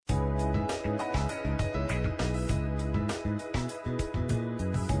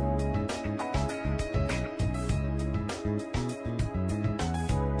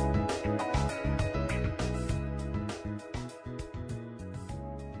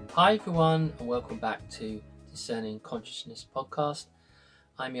Hi everyone, and welcome back to Discerning Consciousness podcast.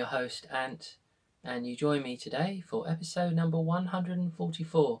 I'm your host Ant, and you join me today for episode number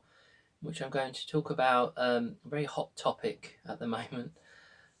 144, in which I'm going to talk about a very hot topic at the moment,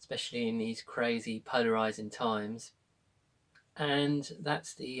 especially in these crazy polarizing times, and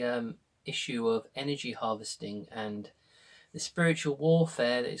that's the issue of energy harvesting and the spiritual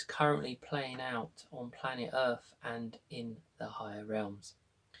warfare that is currently playing out on planet Earth and in the higher realms.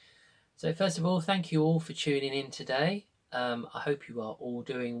 So first of all, thank you all for tuning in today. I hope you are all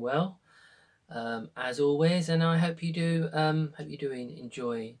doing well, as always, and I hope you do. Hope you do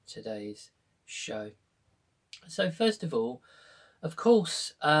enjoy today's show. So first of all, of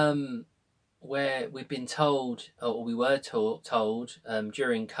course, where we've been told, or we were told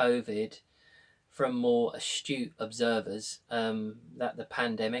during COVID, from more astute observers, that the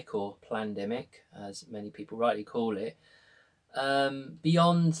pandemic or plandemic, as many people rightly call it,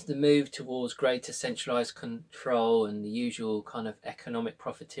 beyond the move towards greater centralized control and the usual kind of economic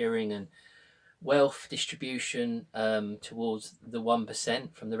profiteering and wealth distribution towards the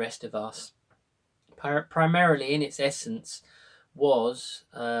 1% from the rest of us, primarily in its essence was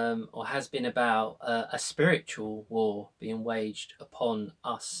or has been about a spiritual war being waged upon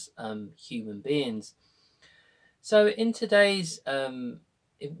us human beings. So in today's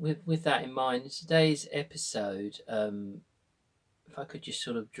with that in mind, in today's episode, if I could just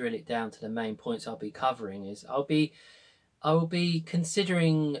sort of drill it down to the main points I'll be covering, is I will be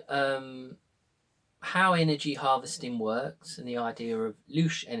considering how energy harvesting works and the idea of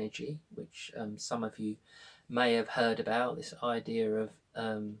loosh energy, which some of you may have heard about, this idea of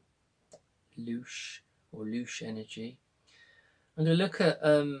loosh or loosh energy. I'm going to look at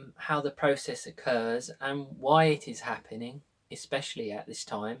how the process occurs and why it is happening, especially at this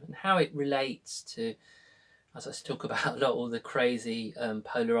time, and how it relates to, as I talk about a lot, all the crazy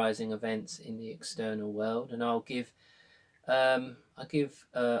polarizing events in the external world. And I'll give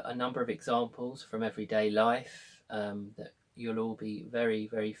a number of examples from everyday life that you'll all be very,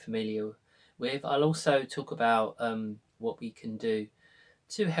 very familiar with. I'll also talk about what we can do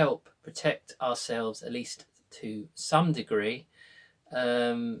to help protect ourselves, at least to some degree,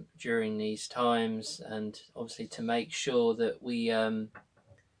 during these times, and obviously to make sure that we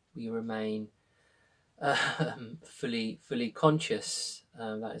remain fully conscious.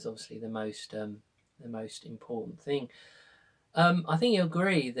 That is obviously the most important thing. I think you'll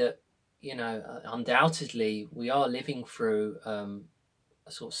agree that, undoubtedly we are living through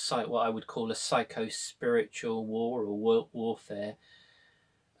a sort of what I would call a psycho-spiritual war or warfare,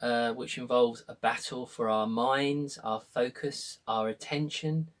 which involves a battle for our minds, our focus, our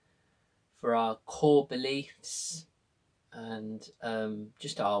attention, for our core beliefs, and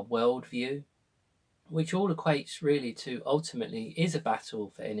just our worldview, which all equates really to ultimately is a battle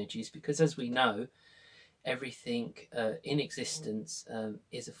for energies, because as we know, everything in existence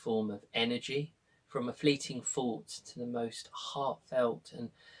is a form of energy, from a fleeting thought to the most heartfelt and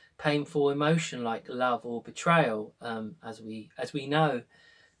painful emotion like love or betrayal. As we know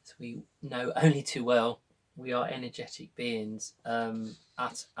only too well, we are energetic beings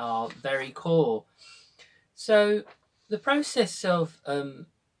at our very core. So the process of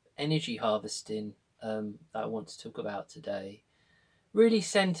energy harvesting that I want to talk about today really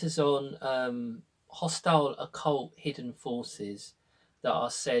centers on hostile, occult, hidden forces that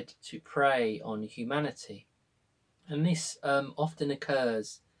are said to prey on humanity. And this often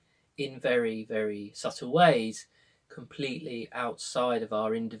occurs in very, very subtle ways, completely outside of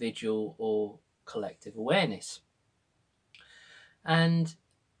our individual or collective awareness. And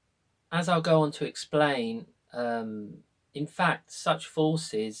as I'll go on to explain, in fact, such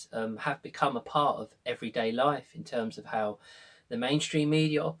forces have become a part of everyday life in terms of how the mainstream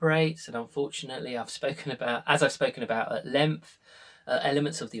media operates, and unfortunately, I've spoken about at length,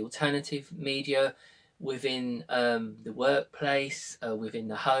 elements of the alternative media within the workplace, within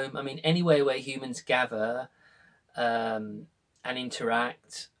the home. I mean, anywhere where humans gather and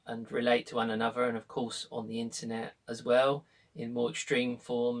interact and relate to one another, and of course on the internet as well, in more extreme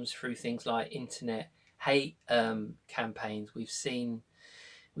forms through things like internet hate campaigns. We see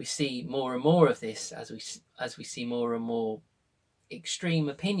more and more of this as we see more and more extreme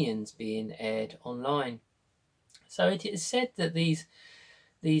opinions being aired online. So it is said that these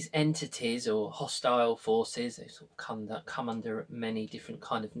entities or hostile forces, they sort of come under many different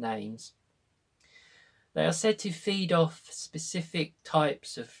kind of names. They are said to feed off specific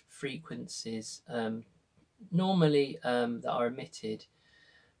types of frequencies, normally that are emitted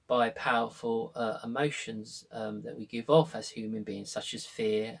by powerful emotions that we give off as human beings, such as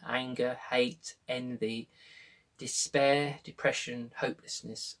fear, anger, hate, envy, despair, depression,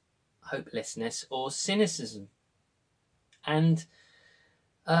 hopelessness, hopelessness or cynicism. And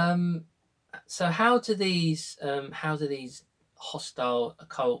so how do these hostile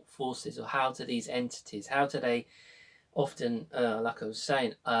occult forces, or how do these entities, how do they often, like I was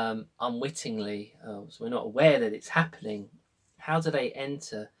saying, unwittingly, so we're not aware that it's happening, how do they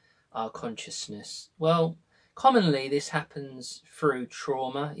enter our consciousness? Well, commonly this happens through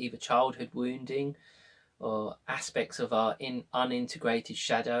trauma, either childhood wounding or aspects of our unintegrated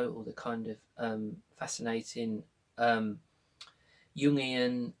shadow, or the kind of fascinating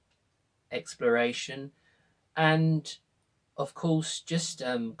Jungian exploration, and of course just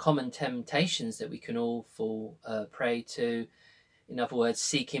common temptations that we can all fall prey to. In other words,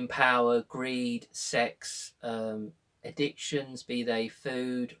 seeking power, greed, sex, addictions, be they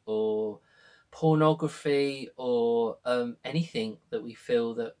food or pornography, or anything that we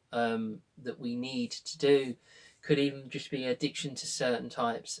feel that that we need to do. Could even just be addiction to certain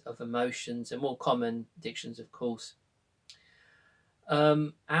types of emotions, and more common addictions, of course.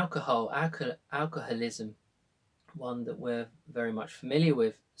 Alcoholism, one that we're very much familiar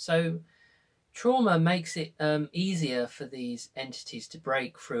with. So trauma makes it easier for these entities to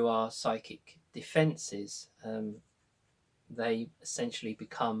break through our psychic defenses. They essentially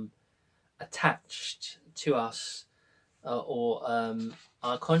become attached to us, or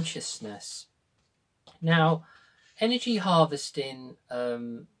our consciousness. Now, energy harvesting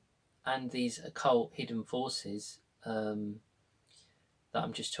and these occult hidden forces that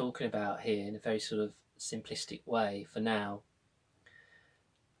I'm just talking about here in a very sort of simplistic way for now.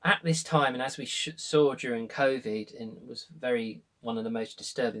 At this time, and as we saw during COVID, and it was one of the most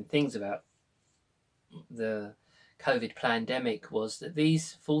disturbing things about the COVID pandemic, was that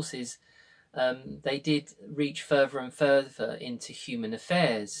these forces, they did reach further and further into human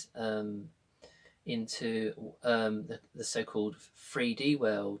affairs, into the so-called 3D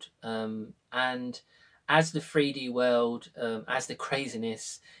world, and as the 3D world, as the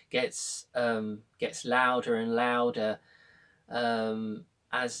craziness gets louder and louder,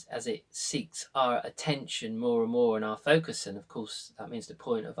 as it seeks our attention more and more and our focus, and of course that means the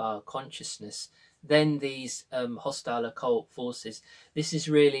point of our consciousness, then these hostile occult forces, this is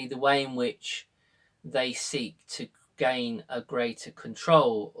really the way in which they seek to gain a greater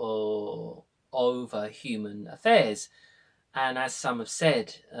control or over human affairs. And as some have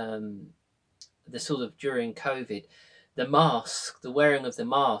said, the sort of during COVID, the wearing of the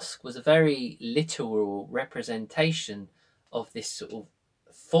mask was a very literal representation of this sort of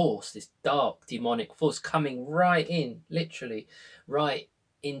force, this dark demonic force coming right in, literally right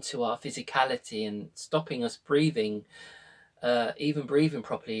into our physicality and stopping us breathing, even breathing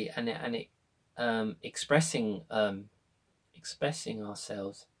properly, and it expressing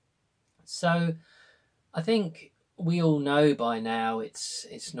ourselves. So I think we all know by now,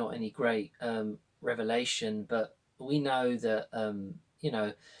 it's not any great revelation, but we know that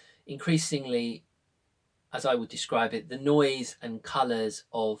increasingly, as I would describe it, the noise and colours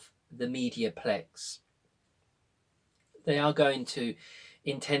of the mediaplex, they are going to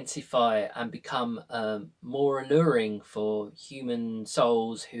intensify and become more alluring for human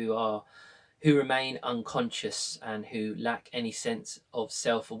souls who remain unconscious and who lack any sense of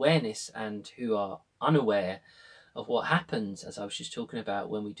self-awareness, and who are unaware of what happens, as I was just talking about,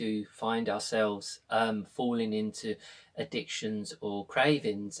 when we do find ourselves falling into addictions or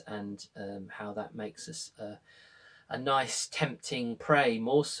cravings, and how that makes us a nice tempting prey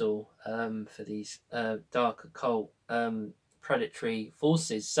morsel for these dark occult predatory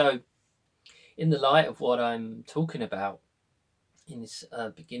forces. So in the light of what I'm talking about in this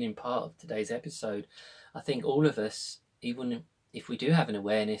beginning part of today's episode, I think all of us, even if we do have an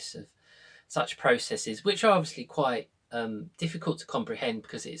awareness of such processes, which are obviously quite difficult to comprehend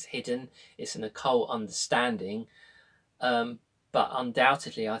because it's hidden, it's an occult understanding, but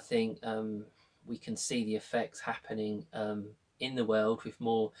undoubtedly I think we can see the effects happening in the world, with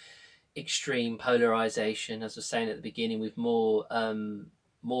more extreme polarization, as I was saying at the beginning, with more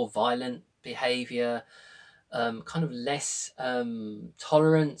violent behavior, kind of less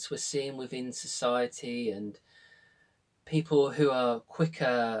tolerance we're seeing within society, and people who are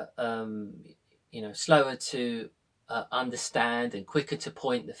quicker, slower to understand, and quicker to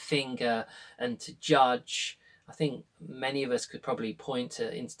point the finger and to judge. I think many of us could probably point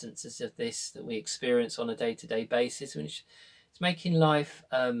to instances of this that we experience on a day-to-day basis, which is making life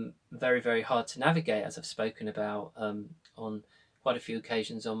very, very hard to navigate, as I've spoken about on quite a few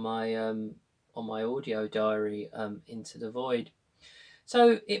occasions on my audio diary, Into the Void.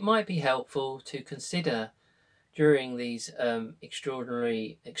 So it might be helpful to consider during these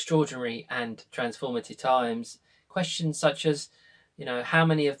extraordinary and transformative times questions such as, You know, how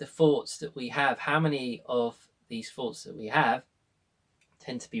many of the thoughts that we have, how many of these thoughts that we have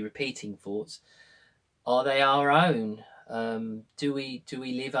tend to be repeating thoughts? Are they our own? Do we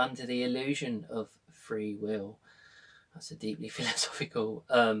live under the illusion of free will? That's a deeply philosophical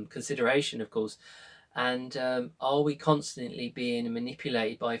consideration, of course. And are we constantly being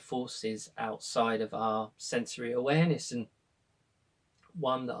manipulated by forces outside of our sensory awareness? And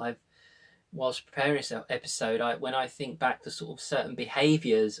one that I've, whilst preparing this episode, when I think back to sort of certain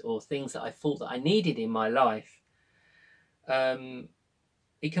behaviours or things that I thought that I needed in my life,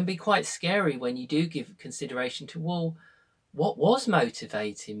 it can be quite scary when you do give consideration to, well, what was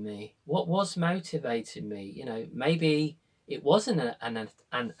motivating me? What was motivating me? You know, maybe it wasn't an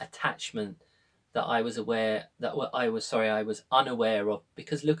attachment that I was I was unaware of,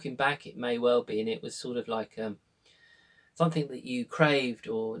 because looking back, it may well be, and it was sort of like something that you craved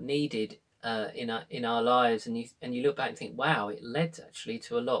or needed in our lives, and you look back and think, wow, it led actually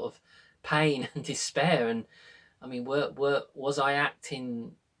to a lot of pain and despair. And I mean, was I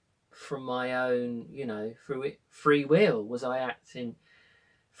acting from my own, you know, through free will? Was I acting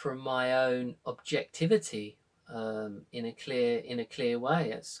from my own objectivity in a clear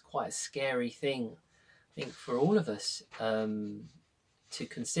way? It's quite a scary thing, I think, for all of us to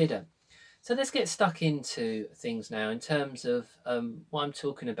consider. So let's get stuck into things now in terms of what I'm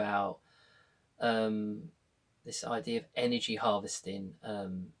talking about. This idea of energy harvesting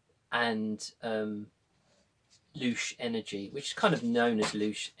and loosh energy, which is kind of known as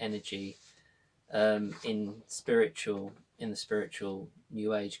loosh energy in the spiritual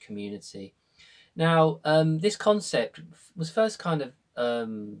New Age community. Now, this concept was first came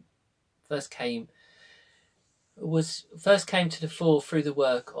to the fore through the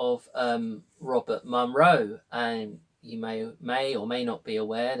work of Robert Monroe, and you may or may not be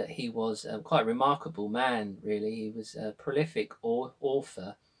aware that he was quite a remarkable man. Really, he was a prolific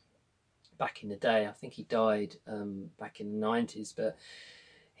author back in the day. I think he died back in the 90s, but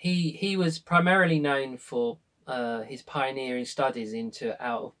he was primarily known for his pioneering studies into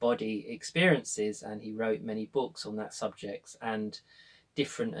out-of-body experiences, and he wrote many books on that subject and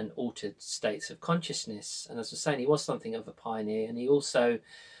different and altered states of consciousness. And as I was saying, he was something of a pioneer, and he also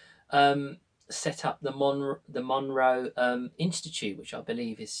set up the Monroe Institute, which I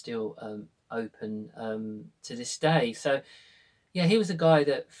believe is still open to this day. So yeah, he was the guy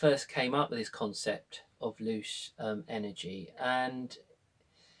that first came up with this concept of loose energy. And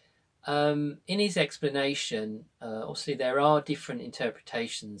in his explanation, obviously there are different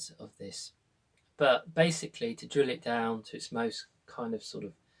interpretations of this, but basically, to drill it down to its most kind of sort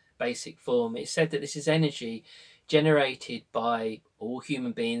of basic form, it said that this is energy generated by all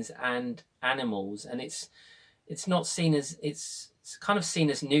human beings and animals, and it's not seen as it's kind of seen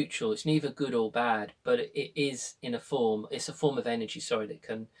as neutral. It's neither good or bad, but it is it's a form of energy, sorry, that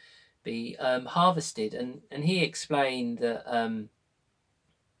can be harvested. And he explained that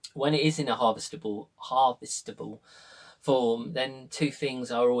when it is in a harvestable form, then two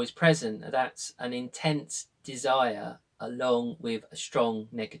things are always present. That's an intense desire along with a strong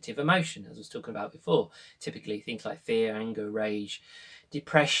negative emotion, as I was talking about before. Typically things like fear, anger, rage,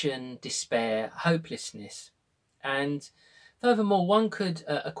 depression, despair, hopelessness. And furthermore, one could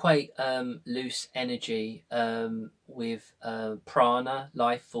equate loose energy with prana,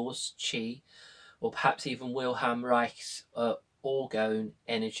 life force, chi, or perhaps even Wilhelm Reich's orgone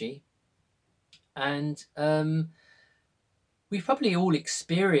energy. And we've probably all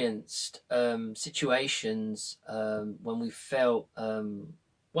experienced situations when we felt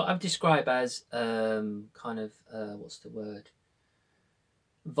what I've described as what's the word?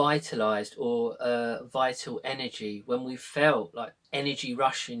 Vitalized or vital energy, when we felt like energy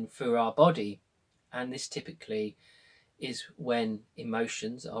rushing through our body. And this typically is when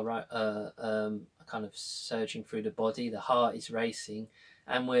emotions are kind of surging through the body, the heart is racing,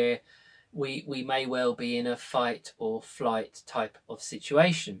 and we may well be in a fight or flight type of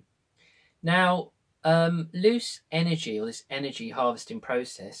situation. Now, loose energy, or this energy harvesting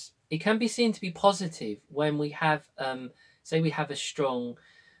process, it can be seen to be positive when we have, say, we have a strong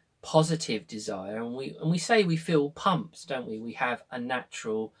positive desire, and we say we feel pumped, don't we? We have a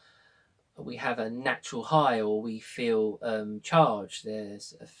natural high, or we feel charged.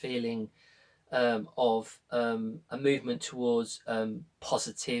 There's a feeling of a movement towards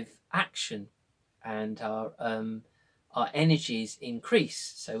positive action, and our energies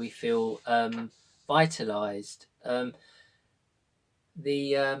increase, so we feel vitalized.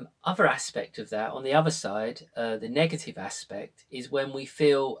 The other aspect of that, on the other side, the negative aspect, is when we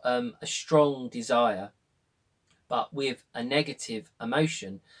feel a strong desire but with a negative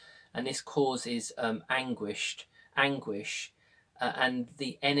emotion, and this causes anguish, and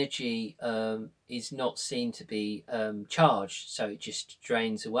the energy is not seen to be charged, so it just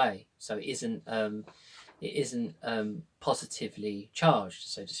drains away. So it isn't positively charged,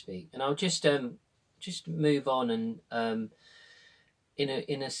 so to speak. And I'll just move on, and in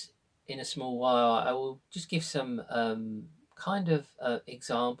a small while I will just give some kind of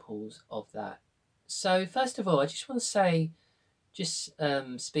examples of that. So first of all, I just want to say, just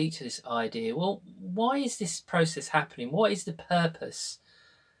speak to this idea. Well, why is this process happening? What is the purpose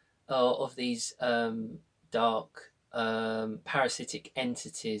of these dark parasitic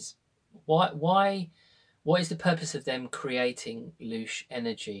entities? Why? What is the purpose of them creating loosh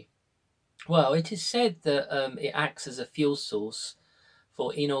energy? Well, it is said that it acts as a fuel source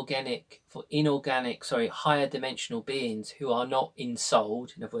for higher dimensional beings who are not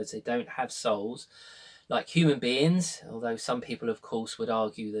ensouled. In other words, they don't have souls, like human beings, although some people, of course, would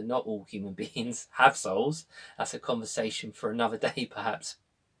argue that not all human beings have souls. That's a conversation for another day, perhaps.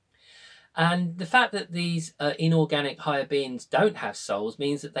 And the fact that these inorganic higher beings don't have souls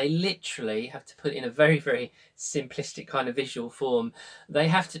means that they literally have to put in a very, very simplistic kind of visual form. They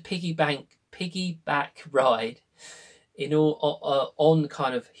have to piggyback ride in all on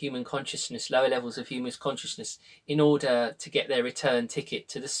kind of human consciousness, lower levels of human consciousness, in order to get their return ticket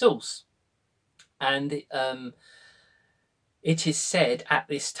to the source. And it is said at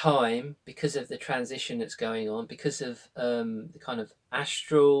this time, because of the transition that's going on, because of the kind of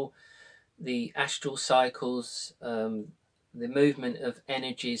astral cycles, the movement of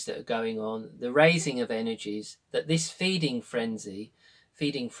energies that are going on, the raising of energies, that this feeding frenzy,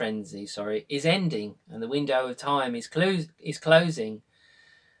 is ending, and the window of time is closing.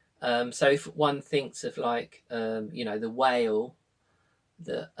 So if one thinks of, like, the whale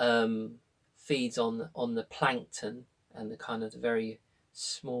that feeds on the plankton, and the kind of the very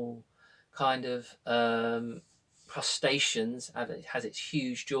small kind of crustaceans, it has its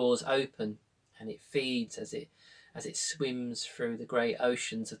huge jaws open, and it feeds as it swims through the great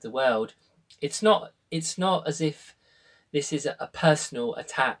oceans of the world. It's not as if this is a personal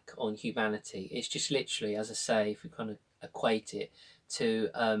attack on humanity. It's just literally, as I say, if we kind of equate it to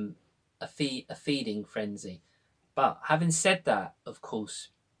a feeding frenzy. But having said that, of course,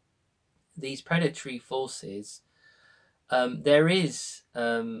 these predatory forces, there is,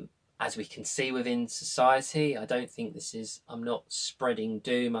 as we can see within society, I don't think I'm not spreading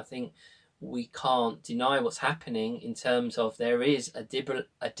doom. I think we can't deny what's happening, in terms of there is a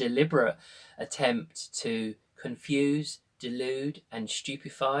deliberate attempt to confuse, delude, and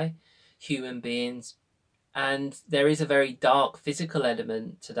stupefy human beings. And there is a very dark physical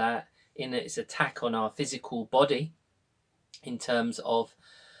element to that, in its attack on our physical body, in terms of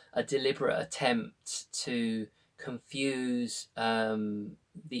a deliberate attempt to confuse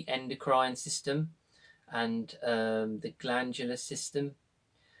the endocrine system and the glandular system.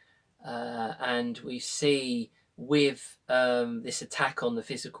 And we see, with this attack on the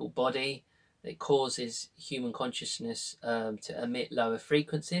physical body, it causes human consciousness to emit lower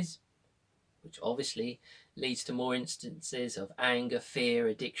frequencies, which obviously leads to more instances of anger, fear,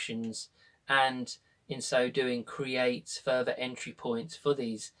 addictions, and in so doing creates further entry points for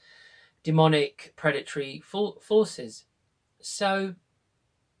these demonic predatory forces. So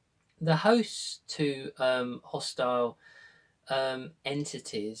the hosts to hostile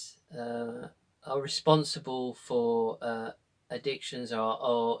entities are responsible for addictions,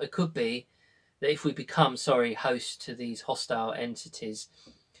 or it could be that if we become hosts to these hostile entities,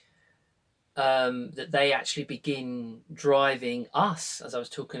 that they actually begin driving us, as I was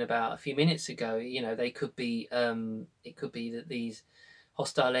talking about a few minutes ago. They could be it could be that these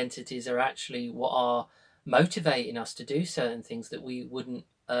hostile entities are actually what are motivating us to do certain things that we wouldn't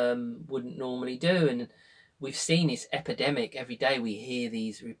normally do. And we've seen this epidemic. Every day we hear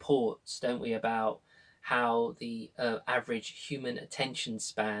these reports, don't we, about how the average human attention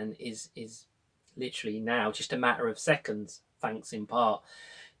span is literally now just a matter of seconds, thanks in part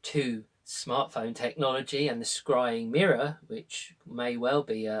to smartphone technology and the scrying mirror, which may well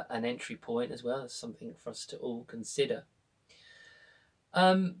be an entry point as well, as something for us to all consider.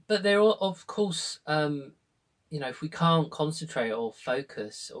 But there are, of course, if we can't concentrate or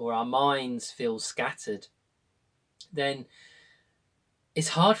focus, or our minds feel scattered, then it's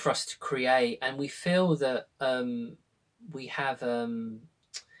hard for us to create, and we feel that we have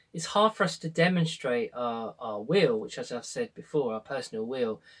it's hard for us to demonstrate our will, which, as I've said before, our personal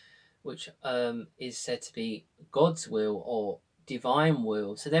will, which is said to be God's will or divine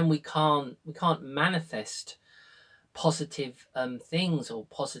will. So then we can't manifest positive things, or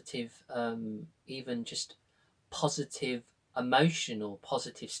positive even just positive emotion or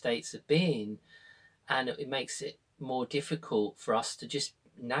positive states of being, and it makes it more difficult for us to just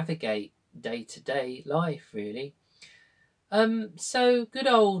navigate day-to-day life, really. So good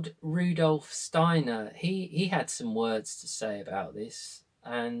old Rudolf Steiner, he had some words to say about this,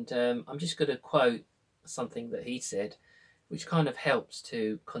 and I'm just going to quote something that he said, which kind of helps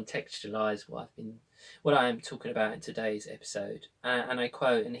to contextualize what I am talking about in today's episode. And I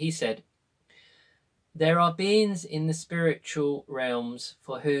quote, and he said, "There are beings in the spiritual realms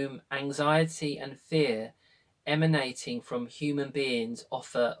for whom anxiety and fear emanating from human beings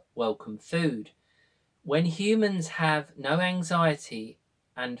offer welcome food. When humans have no anxiety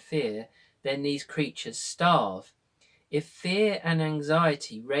and fear, then these creatures starve. If fear and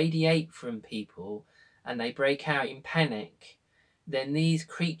anxiety radiate from people and they break out in panic, then these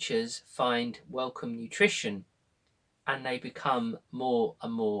creatures find welcome nutrition and they become more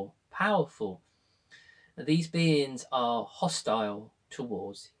and more powerful. Now, these beings are hostile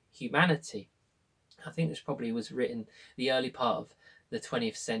towards humanity." I think this probably was written the early part of the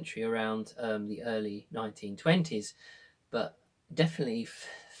 20th century, around the early 1920s, but definitely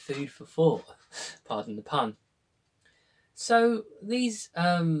food for thought, pardon the pun. So these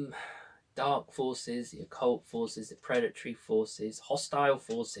dark forces, the occult forces, the predatory forces, hostile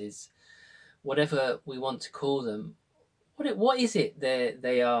forces, whatever we want to call them, what is it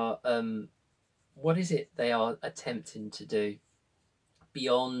they are what is it they are attempting to do?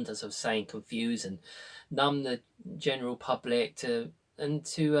 Beyond, as I was saying, confuse and numb the general public to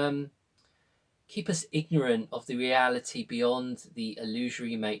keep us ignorant of the reality beyond the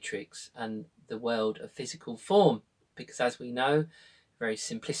illusory matrix and the world of physical form. Because as we know, very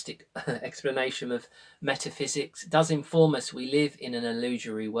simplistic explanation of metaphysics does inform us we live in an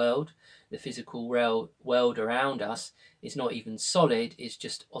illusory world. The physical world around us is not even solid, it's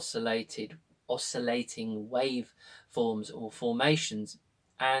just oscillating wave forms or formations.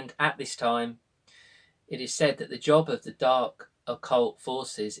 And at this time, it is said that the job of the dark occult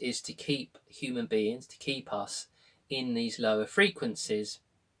forces is to keep human beings, to keep us in these lower frequencies,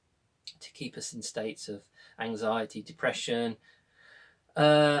 to keep us in states of anxiety, depression,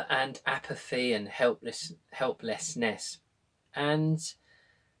 and apathy and helplessness. And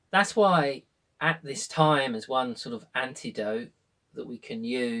that's why at this time, as one sort of antidote that we can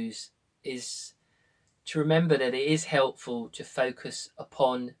use, is to remember that it is helpful to focus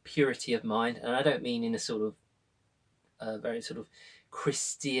upon purity of mind. And I don't mean in a sort of very sort of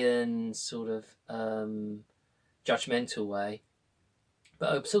Christian sort of judgmental way,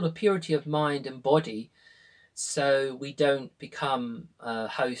 but a sort of purity of mind and body, so we don't become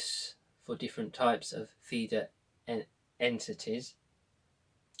hosts for different types of feeder entities.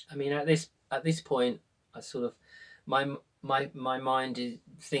 I mean, at this point, I sort of my mind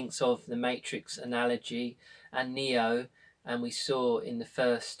thinks of the Matrix analogy and Neo, and we saw in the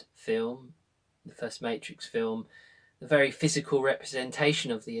first Matrix film, the very physical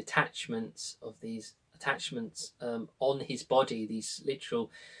representation of the attachments on his body, these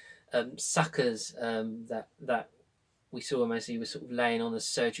literal suckers that we saw him as he was sort of laying on a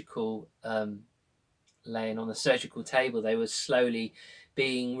surgical table. They were slowly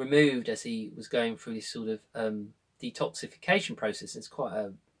being removed as he was going through this sort of detoxification process. It's quite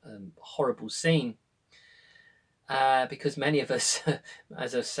a horrible scene. Because many of us,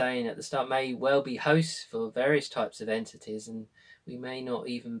 as I was saying at the start, may well be hosts for various types of entities, and we may not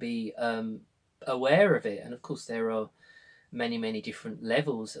even be aware of it. And of course, there are many different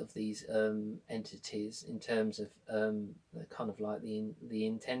levels of these entities in terms of kind of like the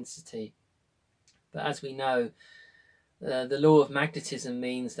intensity. But as we know, the law of magnetism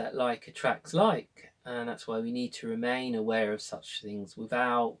means that like attracts like, and that's why we need to remain aware of such things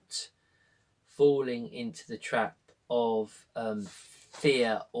without falling into the trap of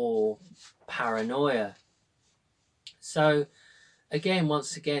fear or paranoia. So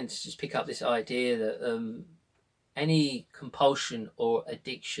once again, to just pick up this idea that any compulsion or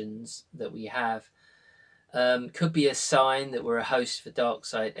addictions that we have could be a sign that we're a host for dark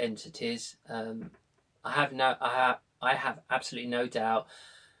side entities. I have absolutely no doubt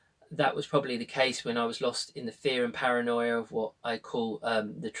that was probably the case when I was lost in the fear and paranoia of what I call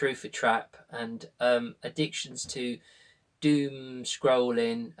the truth trap, and addictions to doom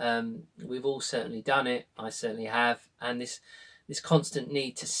scrolling. We've all certainly done it. I certainly have, and this constant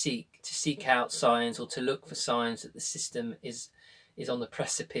need to seek out signs, or to look for signs that the system is on the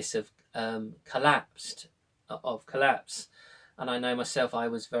precipice of collapse. And I know myself, I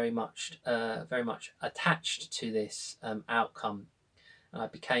was very much attached to this outcome. And I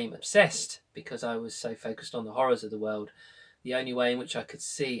became obsessed because I was so focused on the horrors of the world. The only way in which I could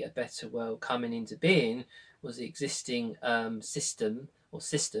see a better world coming into being was the existing system or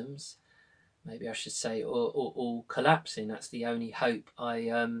systems maybe I should say, or collapsing. That's the only hope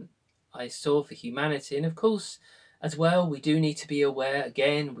I saw for humanity. And of course, as well, we do need to be aware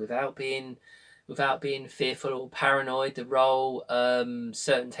again, without being fearful or paranoid, the role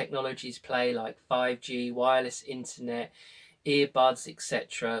certain technologies play, like 5G, wireless internet, earbuds,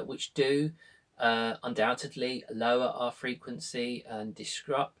 etc., which do undoubtedly lower our frequency and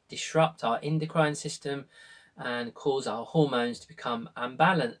disrupt our endocrine system and cause our hormones to become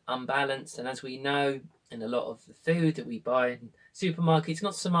unbalanced. And as we know, in a lot of the food that we buy in supermarkets,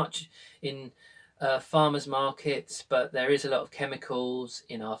 not so much in farmers markets, but there is a lot of chemicals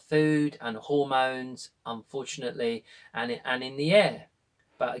in our food and hormones, unfortunately, and in the air.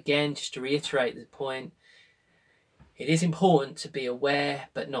 But again, just to reiterate the point, it is important to be aware,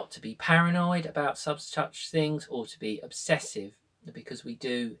 but not to be paranoid about such things or to be obsessive, because we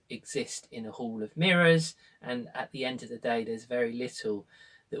do exist in a hall of mirrors, and at the end of the day, there's very little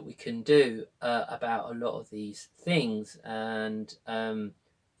that we can do about a lot of these things. And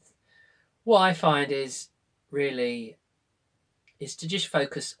what I find is really is to just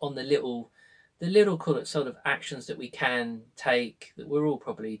focus on the little sort of actions that we can take, that we're all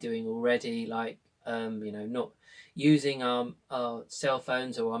probably doing already, like not using our cell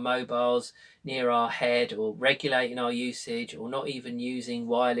phones or our mobiles near our head, or regulating our usage, or not even using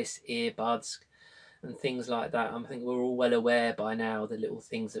wireless earbuds and things like that. I think we're all well aware by now the little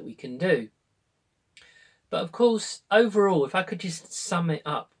things that we can do. But of course, overall, if I could just sum it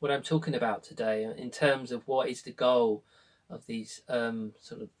up, what I'm talking about today in terms of what is the goal of these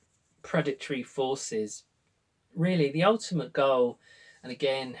sort of predatory forces, really the ultimate goal, and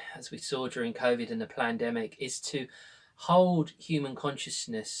again, as we saw during COVID and the pandemic, is to hold human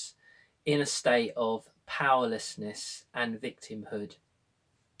consciousness in a state of powerlessness and victimhood.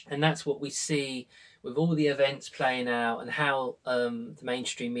 And that's what we see with all the events playing out, and how the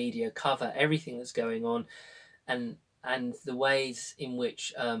mainstream media cover everything that's going on, and the ways in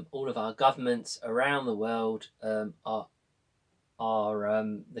which all of our governments around the world are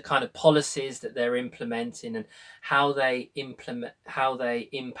the kind of policies that they're implementing, and how they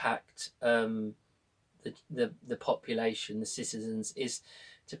impact the population, the citizens, is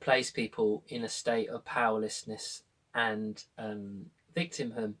to place people in a state of powerlessness and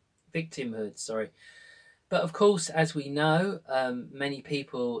victimhood. Sorry. But of course, as we know, many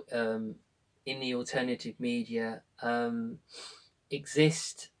people in the alternative media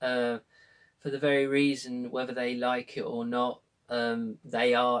exist for the very reason, whether they like it or not,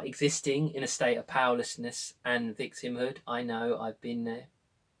 they are existing in a state of powerlessness and victimhood. I know, I've been there.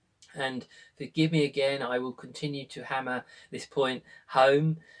 And forgive me again, I will continue to hammer this point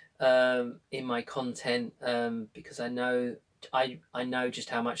home in my content, because I know just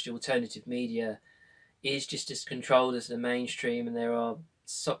how much the alternative media is just as controlled as the mainstream, and there are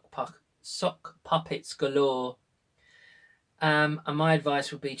sock puppets galore. And my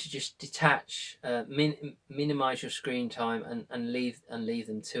advice would be to just detach, minimize your screen time, and leave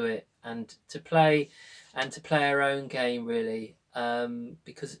them to it, and to play our own game, really,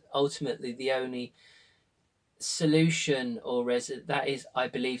 because ultimately the only solution that is, I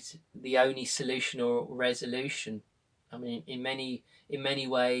believe, the only solution or resolution. I mean, in many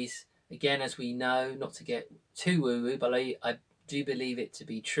ways, again, as we know, not to get too woo-woo, but I do believe it to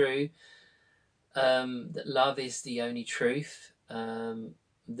be true, that love is the only truth,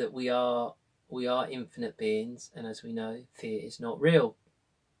 that we are infinite beings, and as we know, fear is not real.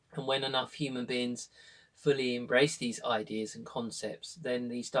 And when enough human beings fully embrace these ideas and concepts, then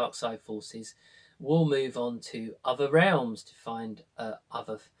these dark side forces will move on to other realms to find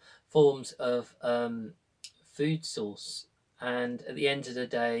other forms of food source. And at the end of the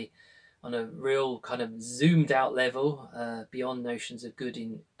day, on a real kind of zoomed out level, beyond notions of good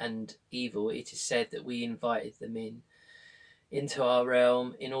and evil, it is said that we invited them into our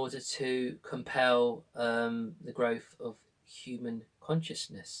realm in order to compel the growth of human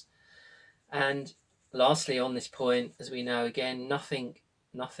consciousness. And lastly, on this point, as we know, again, nothing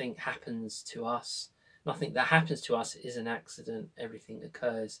happens to us. Nothing that happens to us is an accident. Everything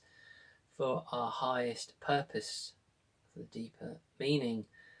occurs for our highest purpose, for the deeper meaning.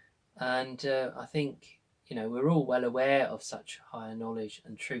 And I think, we're all well aware of such higher knowledge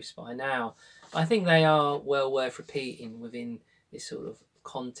and truths by now. I think they are well worth repeating within this sort of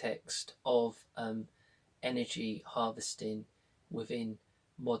context of energy harvesting within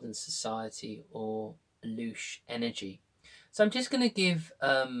modern society, or loosh energy. So I'm just going to give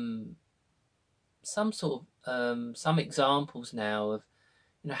some examples now of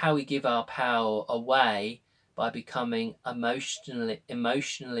how we give our power away by becoming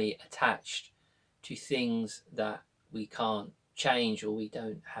emotionally attached to things that we can't change or we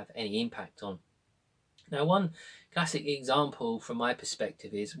don't have any impact on. Now, one classic example from my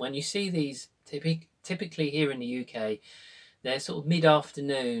perspective is when you see these, typically here in the UK, they're sort of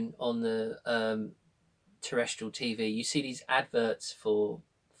mid-afternoon on the terrestrial TV. You see these adverts for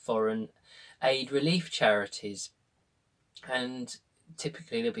foreign aid relief charities, and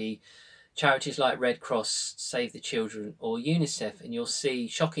typically there'll be charities like Red Cross, Save the Children, or UNICEF, and you'll see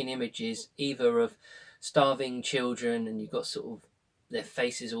shocking images either of starving children, and you've got sort of their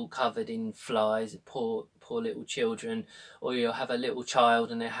faces all covered in flies, poor little children, or you'll have a little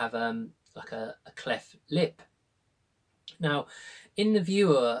child and they have like a cleft lip. Now, in the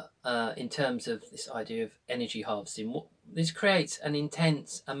viewer, in terms of this idea of energy harvesting, this creates an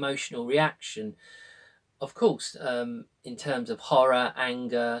intense emotional reaction, of course, in terms of horror,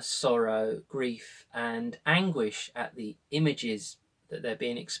 anger, sorrow, grief, and anguish at the images that they're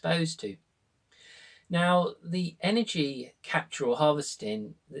being exposed to. Now, the energy capture or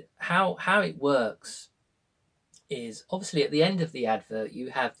harvesting, how it works is obviously at the end of the advert, you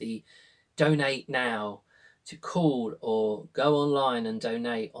have the donate now to call or go online and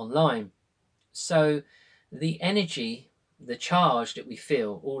donate online. So the energy, the charge that we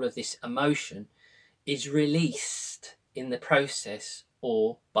feel, all of this emotion, is released in the process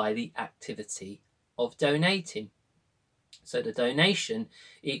or by the activity of donating. So the donation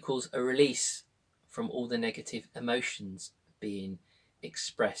equals a release from all the negative emotions being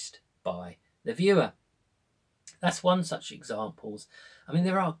expressed by the viewer. That's one such examples. I mean,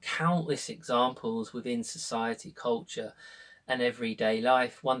 there are countless examples within society, culture, and everyday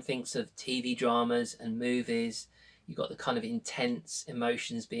life. One thinks of TV dramas and movies. You've got the kind of intense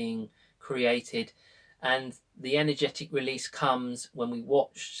emotions being created, and the energetic release comes when we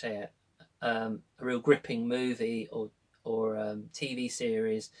watch, say, a real gripping movie or TV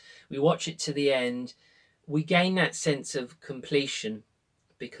series. We watch it to the end. We gain that sense of completion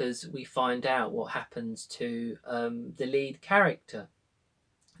because we find out what happens to the lead character.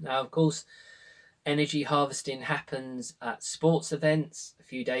 Now, of course, energy harvesting happens at sports events. A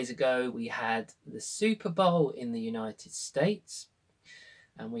few days ago, we had the Super Bowl in the United States,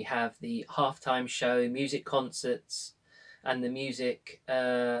 and we have the halftime show, music concerts, and the music,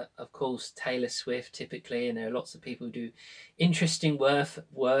 of course, Taylor Swift typically, and there are lots of people who do interesting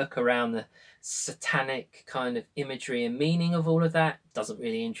work around the satanic kind of imagery and meaning of all of that. Doesn't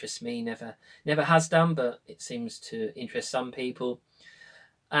really interest me, never has done, but it seems to interest some people.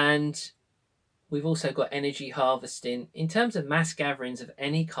 And we've also got energy harvesting in terms of mass gatherings of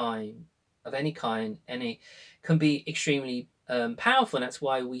any kind, can be extremely powerful. And that's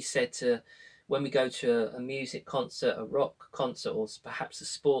why we said to, when we go to a music concert, a rock concert, or perhaps a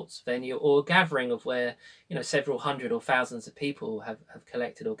sports venue, or a gathering of where, you know, several hundred or thousands of people have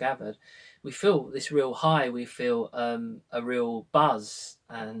collected or gathered, we feel this real high, we feel a real buzz,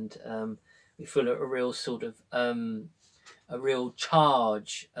 and we feel a real sort of a real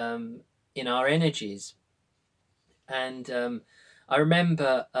charge in our energies. And I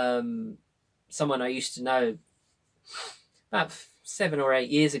remember someone I used to know about 7 or 8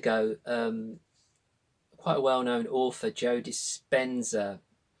 years ago, quite a well-known author, Joe Dispenza.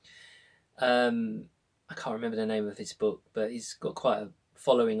 I can't remember the name of his book, but he's got quite a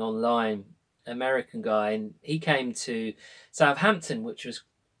following online, American guy, and he came to Southampton, which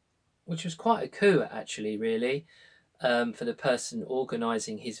was quite a coup, actually, really, for the person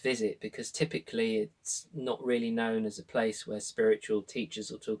organising his visit, because typically it's not really known as a place where spiritual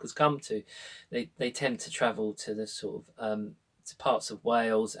teachers or talkers come to. They tend to travel to the sort of to parts of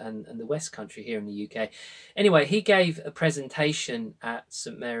Wales and the West Country here in the UK. Anyway, he gave a presentation at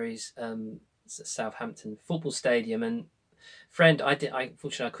St Mary's Southampton football stadium, and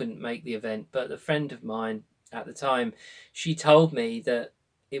unfortunately I couldn't make the event, but a friend of mine at the time, she told me that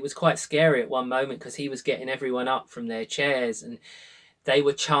it was quite scary at one moment because he was getting everyone up from their chairs and they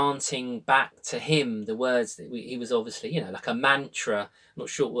were chanting back to him the words that he was obviously, you know, like a mantra. I'm not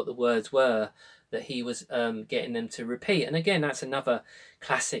sure what the words were that he was getting them to repeat. And again, that's another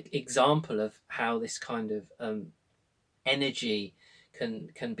classic example of how this kind of energy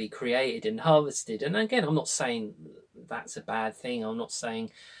can be created and harvested. And again, I'm not saying that's a bad thing. I'm not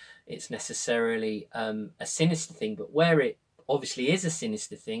saying it's necessarily a sinister thing, but where it obviously is a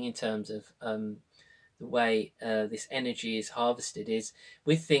sinister thing in terms of the way this energy is harvested is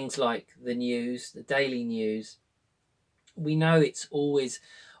with things like the news, the daily news. We know it's always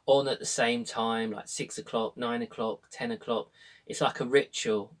on at the same time, like 6 o'clock, 9 o'clock, 10 o'clock. It's like a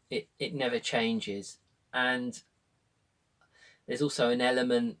ritual. It never changes. And there's also an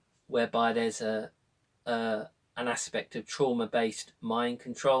element whereby there's an aspect of trauma-based mind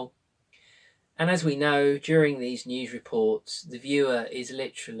control. And as we know, during these news reports, the viewer is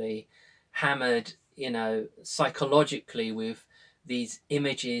literally hammered, psychologically with these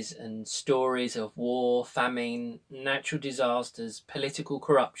images and stories of war, famine, natural disasters, political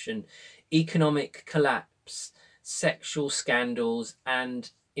corruption, economic collapse, sexual scandals,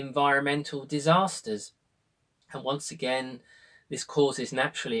 and environmental disasters. And once again, this causes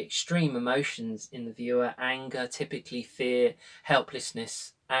naturally extreme emotions in the viewer: anger, typically fear,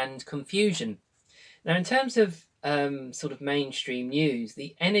 helplessness, and confusion. Now, in terms of sort of mainstream news,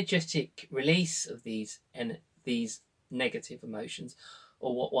 the energetic release of these negative emotions,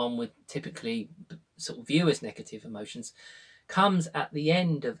 or what one would typically sort of view as negative emotions, comes at the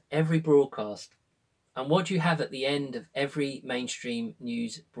end of every broadcast. And what do you have at the end of every mainstream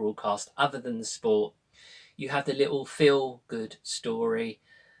news broadcast, other than the sport? You have the little feel-good story,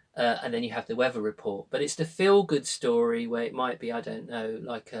 and then you have the weather report. But it's the feel-good story where it might be, I don't know,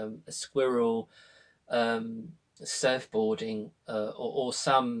 like a squirrel surfboarding, or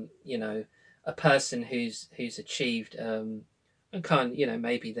some, a person who's achieved a kind,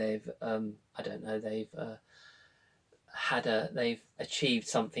 maybe they've I don't know, they've achieved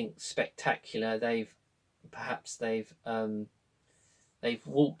something spectacular. They've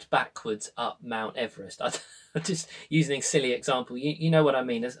walked backwards up Mount Everest. I'm just using a silly example. You know what I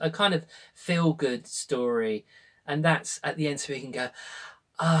mean? As a kind of feel good story, and that's at the end, so we can go,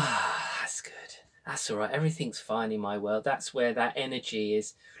 that's good. That's all right. Everything's fine in my world. That's where that energy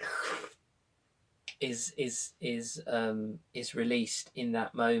is released in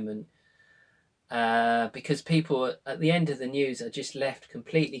that moment. Because people at the end of the news are just left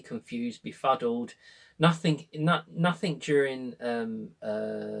completely confused, befuddled. Nothing during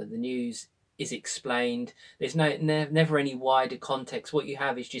the news is explained. There's never any wider context. What you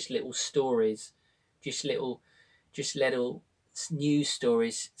have is just little stories, just little news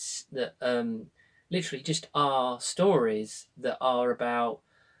stories that literally just are stories that are about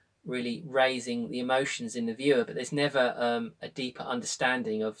really raising the emotions in the viewer, but there's never a deeper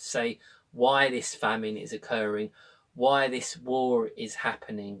understanding of, say, why this famine is occurring, why this war is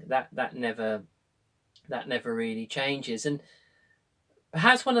happening. That never really changes. And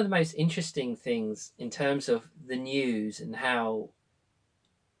perhaps one of the most interesting things in terms of the news and how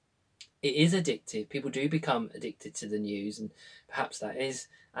it is addictive, people do become addicted to the news, and perhaps that is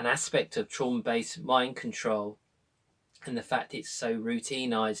an aspect of trauma-based mind control, and the fact it's so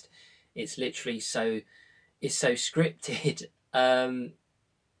routinized, it's literally so scripted,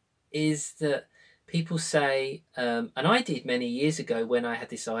 is that people say, and I did many years ago when I had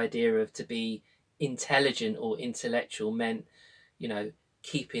this idea of to be intelligent or intellectual meant,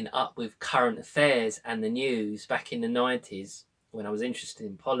 keeping up with current affairs and the news back in the 90s when I was interested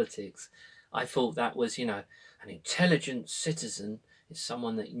in politics. I thought that was, an intelligent citizen is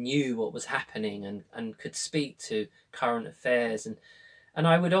someone that knew what was happening and could speak to current affairs. And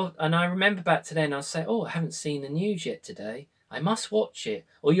I remember back to then, I'll say, I haven't seen the news yet today. I must watch it.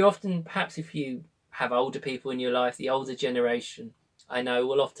 Or you often, perhaps if you have older people in your life, the older generation, I know,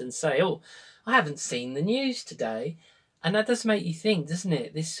 will often say, I haven't seen the news today. And that does make you think, doesn't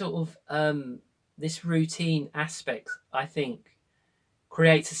it? This sort of, this routine aspect, I think,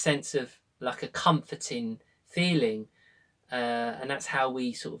 creates a sense of like a comforting feeling. And that's how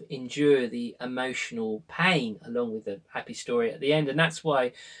we sort of endure the emotional pain along with the happy story at the end. And that's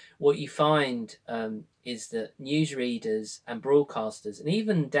why what you find is that newsreaders and broadcasters, and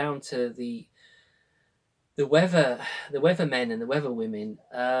even down to the weathermen and the weatherwomen,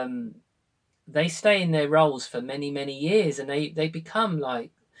 they stay in their roles for many, many years, and they become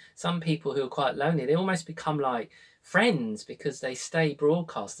like some people who are quite lonely. They almost become like friends because they stay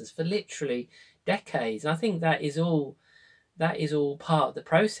broadcasters for literally decades. And I think that is all part of the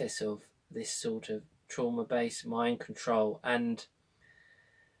process of this sort of trauma-based mind control, and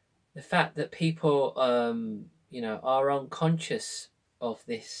the fact that people are unconscious of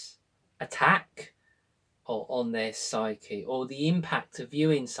this attack on their psyche, or the impact of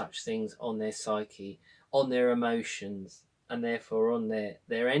viewing such things on their psyche, on their emotions, and therefore on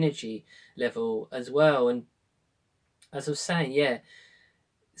their energy level as well. And as I was saying,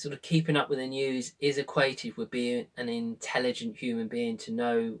 sort of keeping up with the news is equated with being an intelligent human being to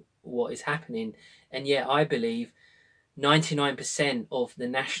know what is happening. And yet I believe 99% of the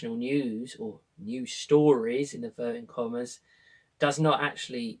national news, or news stories in inverted commas, does not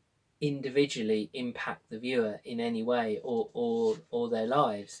actually individually impact the viewer in any way or their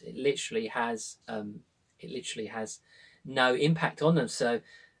lives. It literally has no impact on them. So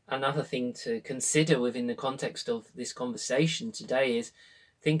another thing to consider within the context of this conversation today is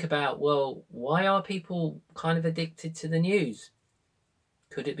think about, well, why are people kind of addicted to the news?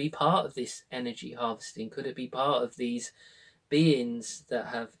 Could it be part of this energy harvesting? Could it be part of these beings that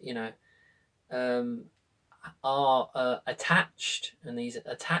have, um, are attached, and these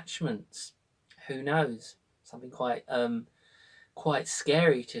attachments? Who knows? Something quite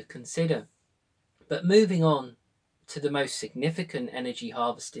scary to consider. But moving on to the most significant energy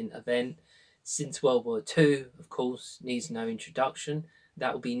harvesting event since World War II, of course, needs no introduction.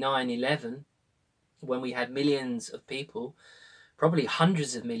 That will be 9/11, when we had millions of people, probably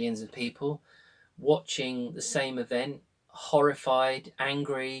hundreds of millions of people, watching the same event, horrified,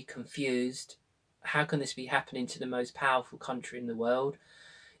 angry, confused. How can this be happening to the most powerful country in the world?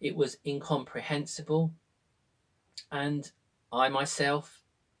 It was incomprehensible. And I myself,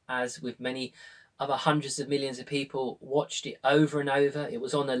 as with many other hundreds of millions of people, watched it over and over. It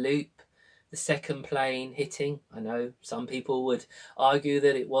was on a loop. The second plane hitting. I know some people would argue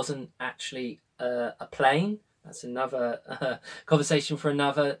that it wasn't actually a plane. That's another conversation for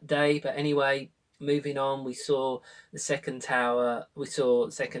another day. But anyway, moving on, we saw the second tower. We saw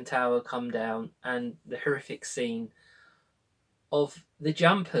the second tower come down, and the horrific scene of the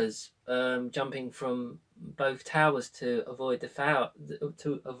jumpers jumping from both towers to avoid the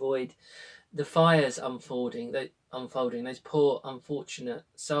fires unfolding. Those poor unfortunate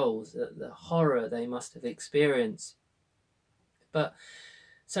souls, the horror they must have experienced. But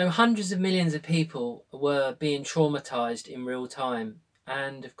so hundreds of millions of people were being traumatized in real time,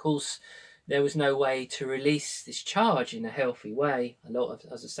 and of course there was no way to release this charge in a healthy way. A lot of,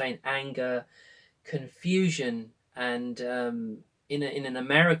 as I was saying, anger, confusion, and in an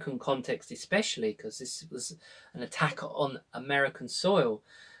American context especially, because this was an attack on American soil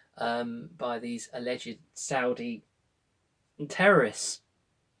by these alleged Saudi terrorists.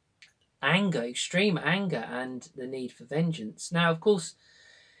 Anger, extreme anger, and the need for vengeance. Now, of course,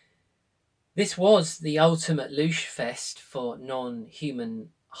 this was the ultimate loosh fest for non-human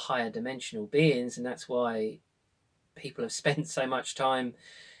higher dimensional beings, and that's why people have spent so much time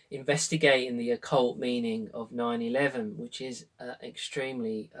investigating the occult meaning of 9/11, which is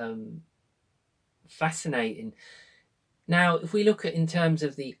extremely fascinating. Now, if we look at in terms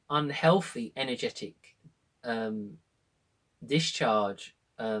of the unhealthy energetic discharge,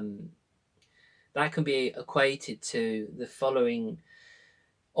 that can be equated to the following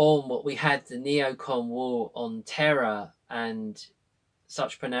on what we had: the neocon war on terror, and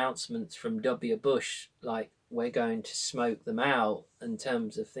such pronouncements from W. Bush like, we're going to smoke them out, in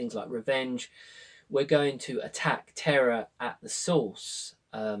terms of things like revenge. We're going to attack terror at the source.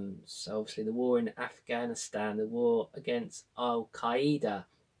 So obviously the war in Afghanistan, the war against Al-Qaeda,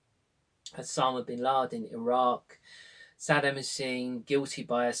 Osama bin Laden, Iraq, Saddam Hussein, guilty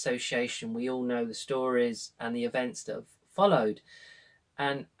by association. We all know the stories and the events that have followed.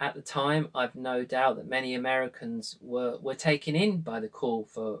 And at the time, I've no doubt that many Americans were taken in by the call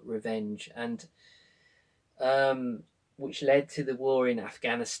for revenge, and which led to the war in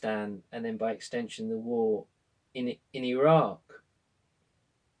Afghanistan, and then by extension the war in Iraq.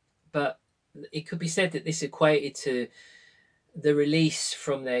 But it could be said that this equated to the release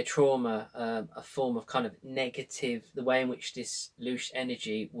from their trauma, a form of kind of negative, the way in which this loose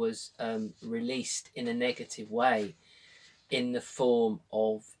energy was released in a negative way, in the form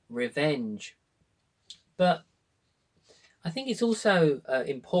of revenge. But I think it's also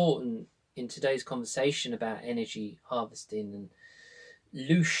important in today's conversation about energy harvesting and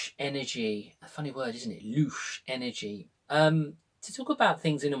loosh energy, a funny word, isn't it? Loosh energy. To talk about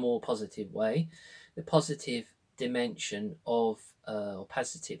things in a more positive way, the positive dimension of or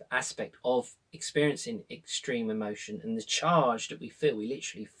positive aspect of experiencing extreme emotion, and the charge that we feel. We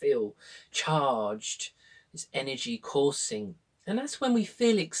literally feel charged, this energy coursing, and that's when we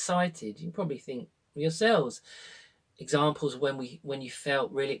feel excited. You probably think yourselves examples when you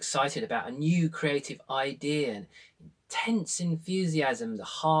felt really excited about a new creative idea, and intense enthusiasm, the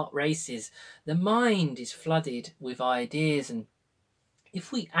heart races, the mind is flooded with ideas. And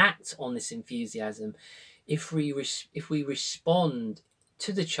if we act on this enthusiasm, if we respond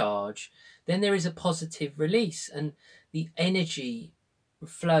to the charge, then there is a positive release, and the energy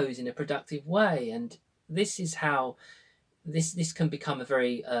flows in a productive way. And this is how this can become a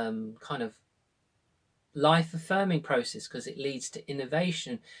very kind of life affirming process, because it leads to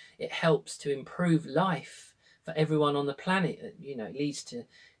innovation. It helps to improve life for everyone on the planet. It leads to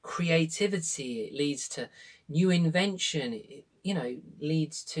creativity, it leads to new invention, it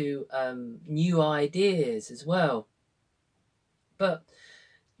leads to new ideas as well. But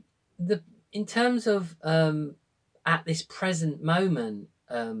in terms of at this present moment,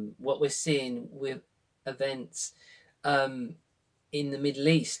 what we're seeing with events in the Middle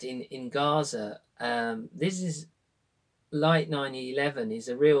East, in Gaza, this is like 9/11 is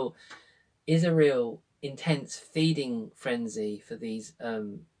a real intense feeding frenzy for these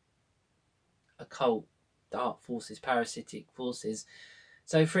occult dark forces, parasitic forces.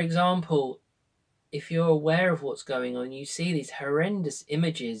 So, for example, if you're aware of what's going on, you see these horrendous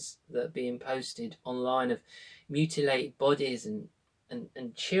images that are being posted online of mutilated bodies and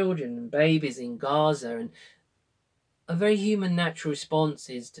children and babies in Gaza. And a very human natural response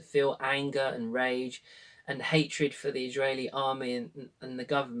is to feel anger and rage and hatred for the Israeli army and the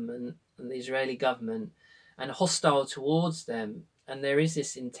government and the Israeli government, and hostile towards them. And there is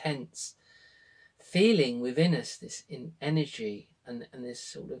this intense feeling within us, this in energy and this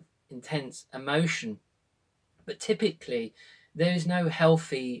sort of intense emotion. But typically, there is no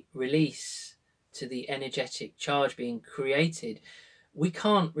healthy release to the energetic charge being created. We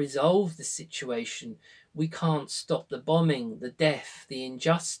can't resolve the situation. We can't stop the bombing, the death, the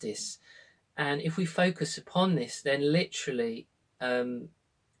injustice. And if we focus upon this, then literally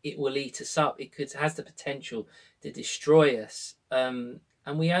it will eat us up. Has the potential to destroy us. And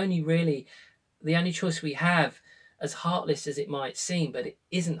we only really, the only choice we have, as heartless as it might seem, but it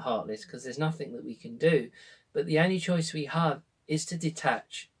isn't heartless because there's nothing that we can do. But the only choice we have is to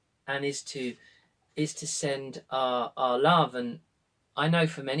detach and is to send our love. And I know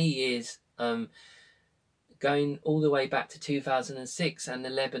for many years, going all the way back to 2006 and the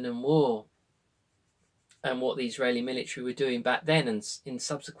Lebanon War, and what the Israeli military were doing back then and in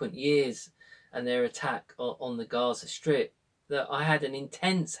subsequent years, and their attack on the Gaza Strip, that I had an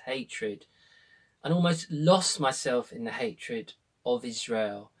intense hatred and almost lost myself in the hatred of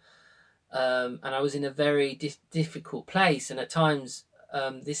Israel. And I was in a very difficult place, and at times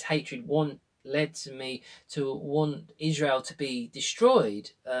this hatred led to me to want Israel to be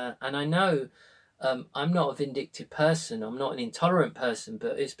destroyed. And I know I'm not a vindictive person, I'm not an intolerant person,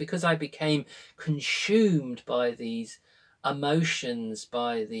 but it's because I became consumed by these emotions,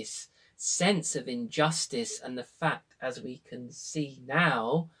 by this sense of injustice, and the fact, as we can see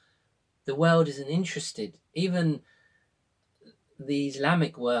now, the world isn't interested. Even the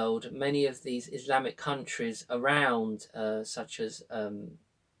Islamic world, many of these Islamic countries around, such as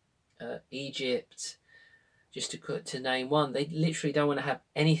Egypt, just to name one, they literally don't want to have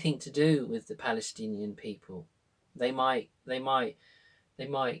anything to do with the Palestinian people. They might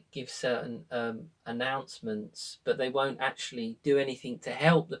give certain announcements, but they won't actually do anything to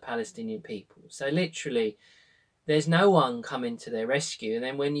help the Palestinian people. So literally, there's no one coming to their rescue. And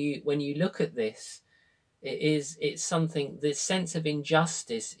then when you look at this, it's something. This sense of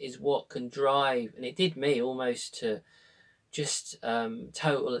injustice is what can drive, and it did me almost to just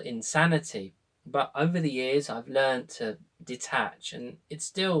total insanity. But over the years, I've learned to detach, and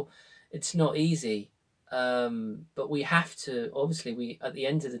it's not easy. But we have to, obviously, at the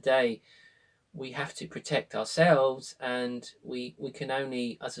end of the day, we have to protect ourselves, and we can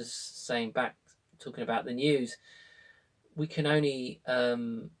only, as I was saying back, talking about the news, we can only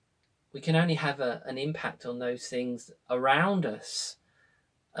have an impact on those things around us.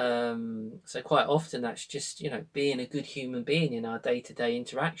 So quite often that's just, being a good human being in our day-to-day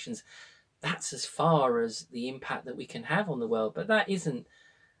interactions. That's as far as the impact that we can have on the world. But that isn't,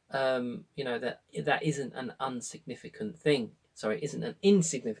 that isn't an insignificant thing. Sorry, isn't an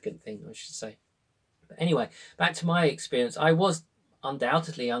insignificant thing, I should say. But anyway, back to my experience. I was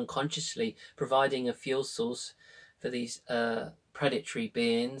undoubtedly unconsciously providing a fuel source for these predatory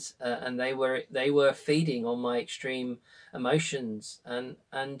beings, and they were feeding on my extreme emotions,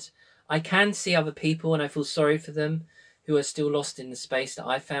 and I can see other people, and I feel sorry for them, who are still lost in the space that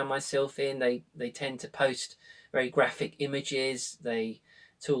I found myself in. They tend to post very graphic images. They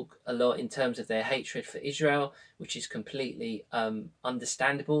talk a lot in terms of their hatred for Israel, which is completely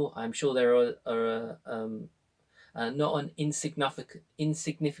understandable. I'm sure there are not an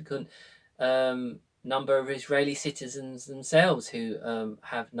insignificant number of Israeli citizens themselves who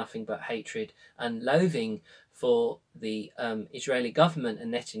have nothing but hatred and loathing for the Israeli government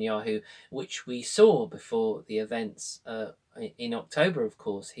and Netanyahu, which we saw before the events in October. Of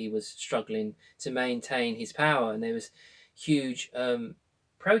course, he was struggling to maintain his power, and there was huge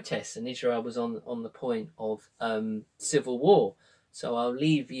protests, and Israel was on the point of civil war. So I'll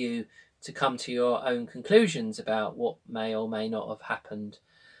leave you to come to your own conclusions about what may or may not have happened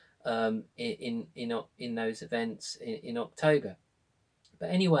in those events in October. But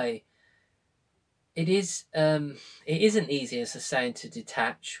anyway, it isn't easy, as I was saying, to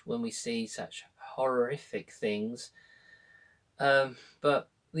detach when we see such horrific things. But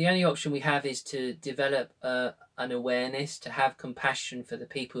the only option we have is to develop an awareness, to have compassion for the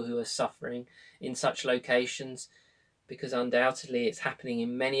people who are suffering in such locations, because undoubtedly it's happening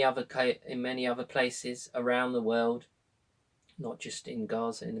in many other places around the world. not just in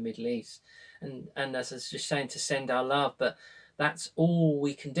Gaza, in the Middle East. And as I was just saying, to send our love. But that's all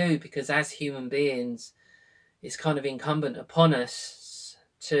we can do, because as human beings, it's kind of incumbent upon us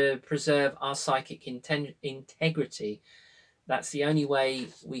to preserve our psychic integrity. That's the only way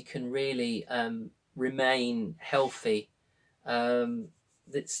we can really remain healthy.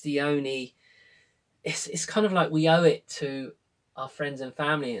 That's the only. It's kind of like we owe it to our friends and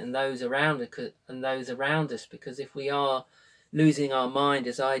family and those around us, because if we are losing our mind,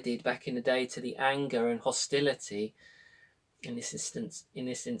 as I did back in the day, to the anger and hostility in this instance,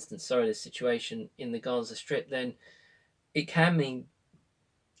 the situation in the Gaza Strip, then it can mean,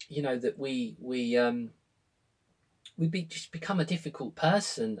 that just become a difficult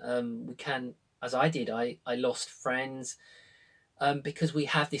person. We can, as I did, I lost friends because we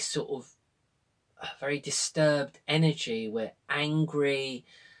have this sort of very disturbed energy. We're angry.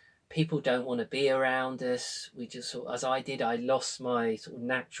 People don't want to be around us. We just, as I did, I lost my sort of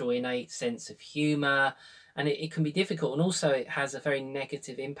natural innate sense of humour, and it can be difficult. And also, it has a very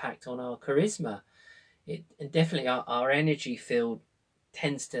negative impact on our charisma. And definitely our energy field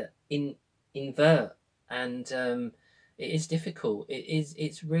tends to invert, and it is difficult.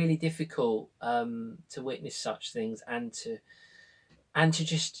 It's really difficult to witness such things, and to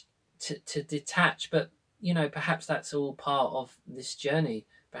just to detach. But perhaps that's all part of this journey.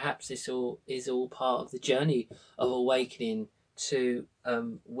 Perhaps this is all part of the journey of awakening to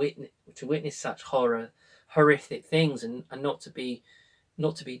witness such horrific things, and not to be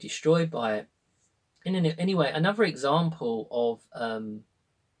destroyed by it. Anyway, another example of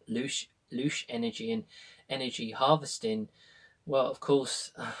loosh energy and energy harvesting. Well, of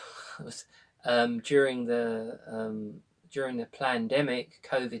course, it was during the pandemic,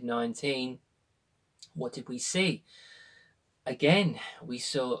 COVID-19. What did we see? Again, we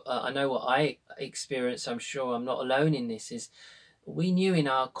saw. I know what I experienced. I'm sure I'm not alone in this. Is we knew in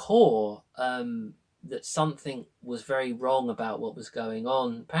our core that something was very wrong about what was going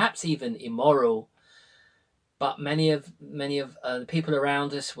on, perhaps even immoral. But many of the people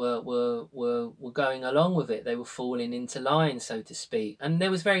around us were going along with it. They were falling into line, so to speak, and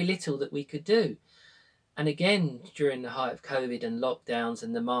there was very little that we could do. And again, during the height of COVID and lockdowns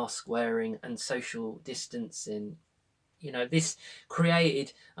and the mask wearing and social distancing, this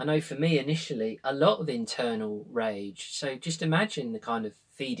created, I know for me initially, a lot of internal rage. So just imagine the kind of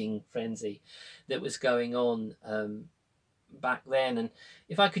feeding frenzy that was going on back then. And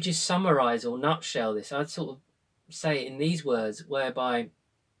if I could just summarize or nutshell this, I'd sort of say it in these words, whereby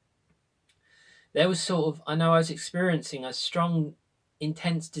there was sort of, I know I was experiencing a strong,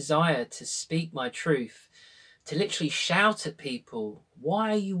 intense desire to speak my truth, to literally shout at people,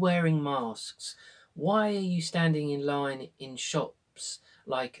 why are you wearing masks? Why are you standing in line in shops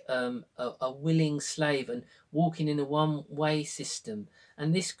like a willing slave and walking in a one-way system?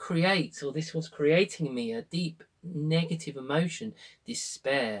 And this was creating in me a deep negative emotion,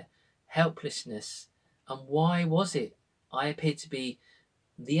 despair, helplessness. And why was it? I appeared to be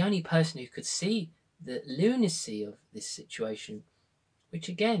the only person who could see the lunacy of this situation, which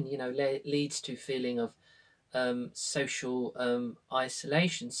again, leads to feeling of social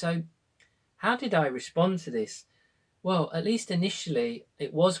isolation. So how did I respond to this? Well, at least initially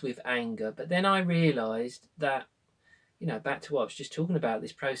it was with anger, but then I realized that, back to what I was just talking about,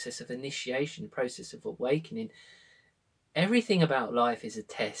 this process of initiation, process of awakening, everything about life is a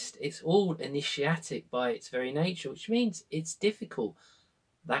test. It's all initiatic by its very nature, which means it's difficult.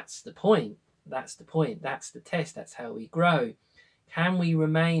 That's the point. That's the point. That's the test. That's how we grow. Can we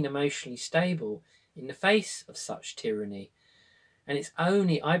remain emotionally stable in the face of such tyranny? And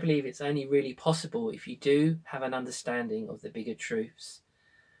I believe it's only really possible if you do have an understanding of the bigger truths.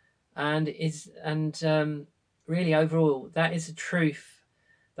 And really overall, that is a truth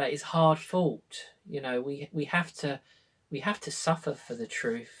that is hard fought. We have to suffer for the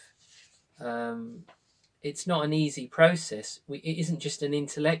truth. It's not an easy process. It isn't just an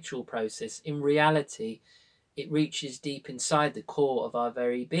intellectual process. In reality, it reaches deep inside the core of our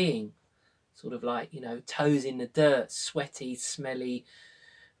very being. Sort of like, toes in the dirt, sweaty, smelly,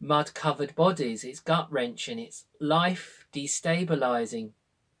 mud-covered bodies. It's gut-wrenching. It's life-destabilizing.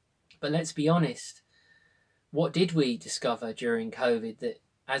 But let's be honest. What did we discover during COVID? That,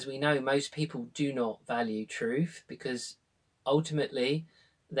 as we know, most people do not value truth, because ultimately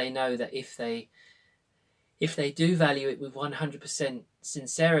they know that if they do value it with 100%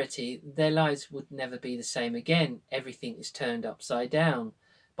 sincerity, their lives would never be the same again. Everything is turned upside down.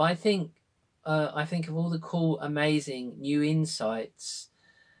 But I think of all the cool, amazing new insights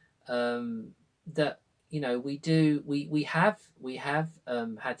that we have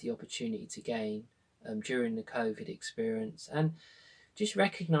had the opportunity to gain during the COVID experience, and just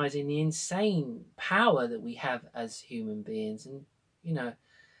recognizing the insane power that we have as human beings. And you know,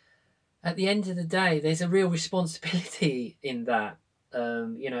 at the end of the day, there's a real responsibility in that.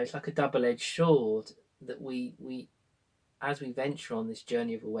 It's like a double-edged sword that we as we venture on this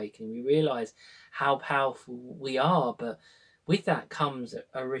journey of awakening, we realize how powerful we are, but with that comes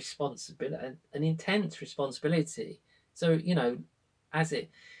a responsibility, an intense responsibility. So, as it,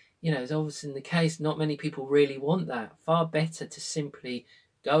 is obviously the case, not many people really want that. Far better to simply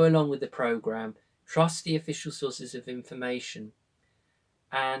go along with the program, trust the official sources of information,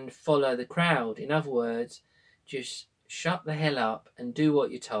 and follow the crowd. In other words, just shut the hell up and do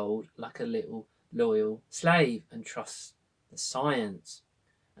what you're told like a little loyal slave and trust the science.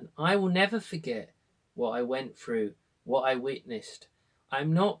 And I will never forget what I went through, what I witnessed.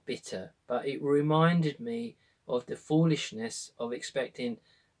 I'm not bitter, but it reminded me of the foolishness of expecting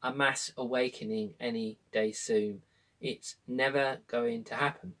a mass awakening any day soon. It's never going to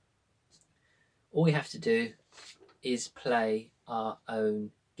happen. All we have to do is play our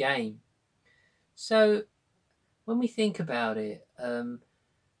own game. So when we think about it,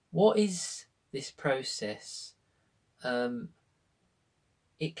 what is this process?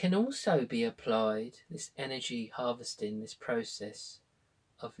 It can also be applied, this energy harvesting, this process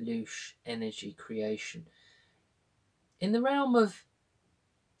of loosh energy creation, in the realm of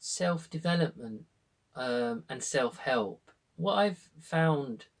self-development and self-help. What I've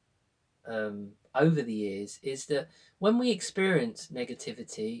found over the years is that when we experience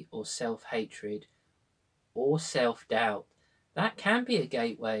negativity or self-hatred or self-doubt, that can be a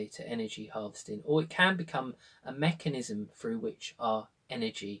gateway to energy harvesting, or it can become a mechanism through which our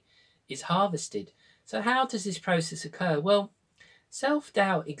energy is harvested. So how does this process occur? Well,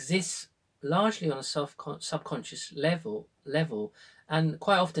 self-doubt exists largely on a subconscious level, and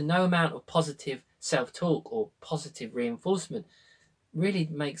quite often no amount of positive self-talk or positive reinforcement really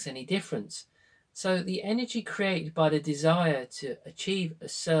makes any difference. So the energy created by the desire to achieve a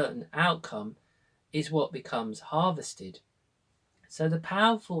certain outcome is what becomes harvested. So the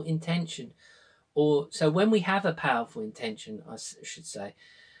powerful intention, so when we have a powerful intention, I should say,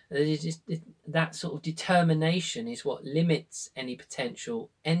 that sort of determination is what limits any potential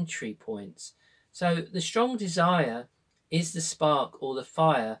entry points. So the strong desire is the spark or the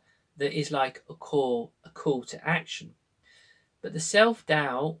fire that is like a call to action. But the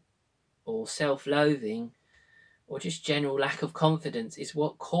self-doubt or self-loathing or just general lack of confidence is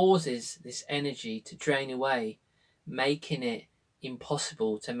what causes this energy to drain away, making it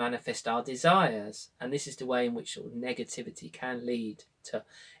impossible to manifest our desires. And this is the way in which sort of negativity can lead to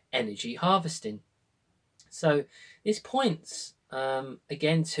energy harvesting. So this points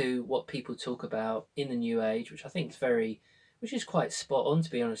again to what people talk about in the New Age, which I think is which is quite spot on, to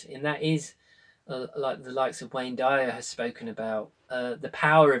be honest, and that is like the likes of Wayne Dyer has spoken about, the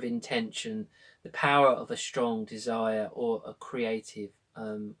power of intention, the power of a strong desire or a creative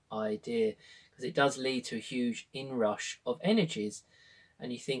idea, because it does lead to a huge inrush of energies.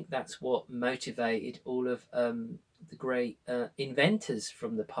 And you think that's what motivated all of the great inventors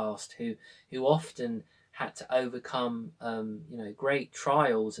from the past, who often had to overcome great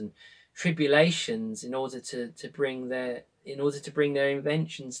trials and tribulations in order to bring their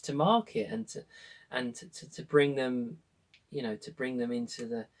inventions to market, and to bring them into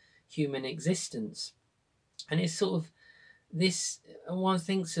the human existence. And it's sort of this, one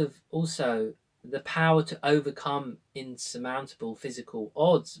thinks of also the power to overcome insurmountable physical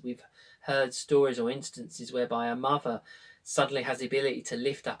odds. We've heard stories or instances whereby a mother suddenly has the ability to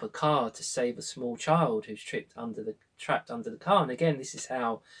lift up a car to save a small child who's trapped under the car. And again, this is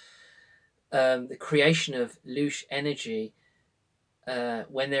how the creation of loosh energy,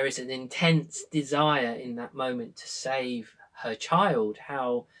 when there is an intense desire in that moment to save her child,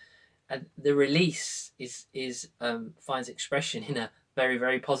 how the release is finds expression in a very,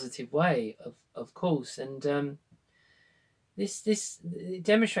 very positive way, of course. And this it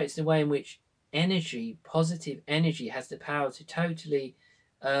demonstrates the way in which positive energy, has the power to totally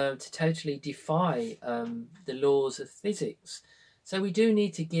defy the laws of physics. So we do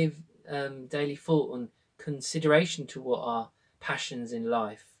need to give daily thought and consideration to what our passions in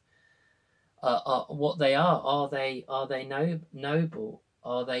life are, what they are. Are they noble?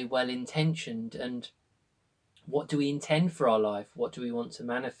 Are they well intentioned? And what do we intend for our life? What do we want to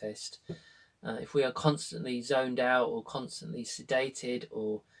manifest? If we are constantly zoned out, or constantly sedated,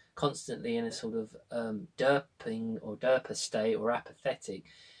 or constantly in a sort of derping or derper state, or apathetic,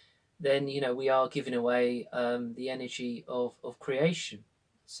 then we are giving away the energy of creation.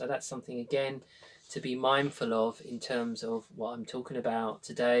 So that's something again to be mindful of in terms of what I'm talking about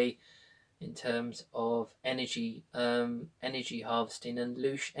today. in terms of energy, energy harvesting and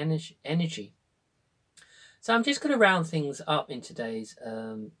loosh energy. So I'm just going to round things up in today's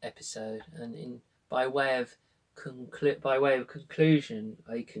episode, and by way of conclusion,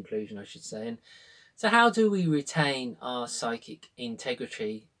 I should say. And so, how do we retain our psychic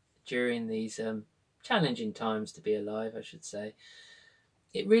integrity during these challenging times to be alive? I should say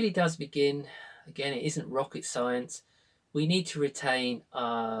it really does begin. Again, it isn't rocket science. We need to retain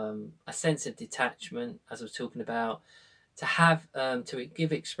a sense of detachment, as I was talking about, to have to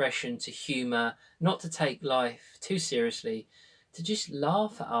give expression to humour, not to take life too seriously, to just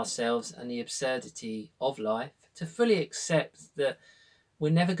laugh at ourselves and the absurdity of life, to fully accept that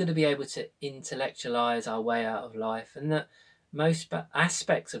we're never going to be able to intellectualize our way out of life, and that most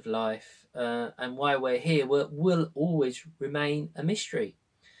aspects of life and why we're here will always remain a mystery.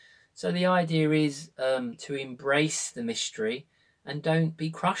 So the idea is to embrace the mystery and don't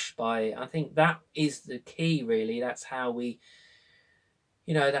be crushed by it. I think that is the key, really. That's how we,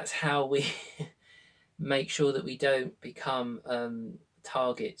 that's how we make sure that we don't become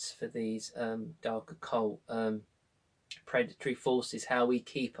targets for these dark occult predatory forces. How we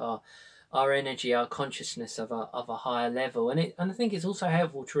keep our energy, our consciousness of a higher level, and I think it's also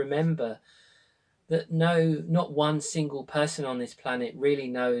helpful to remember that not one single person on this planet really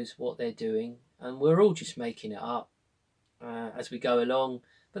knows what they're doing, and we're all just making it up as we go along.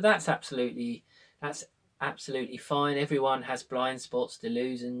 But that's absolutely fine. Everyone has blind spots,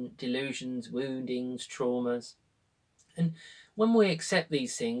 delusions, woundings, traumas, and when we accept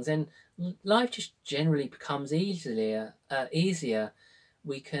these things, then life just generally becomes easier.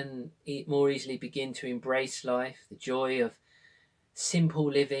 We can more easily begin to embrace life, the joy of simple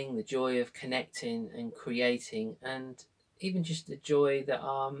living, the joy of connecting and creating, and even just the joy that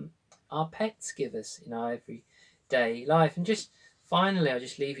our pets give us in our everyday life. And just finally, I'll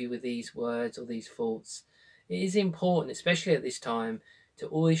just leave you with these words or these thoughts. It is important, especially at this time, to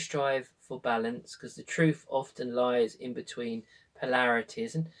always strive for balance, because the truth often lies in between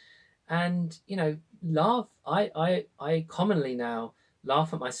polarities. And laugh. I commonly now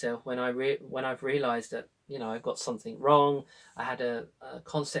laugh at myself when I've realised that I've got something wrong. I had a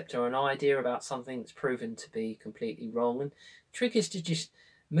concept or an idea about something that's proven to be completely wrong. And the trick is to just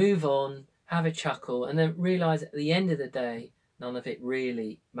move on, have a chuckle, and then realise at the end of the day, none of it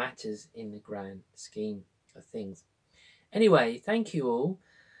really matters in the grand scheme of things. Anyway, thank you all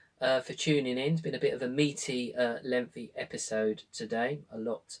for tuning in. It's been a bit of a meaty, lengthy episode today. A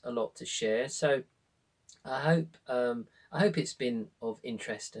lot to share. So I hope it's been of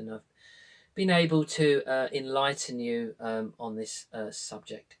interest, and I've been able to enlighten you on this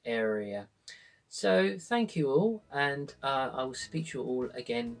subject area. So thank you all, and I will speak to you all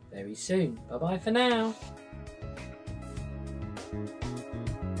again very soon. Bye bye for now.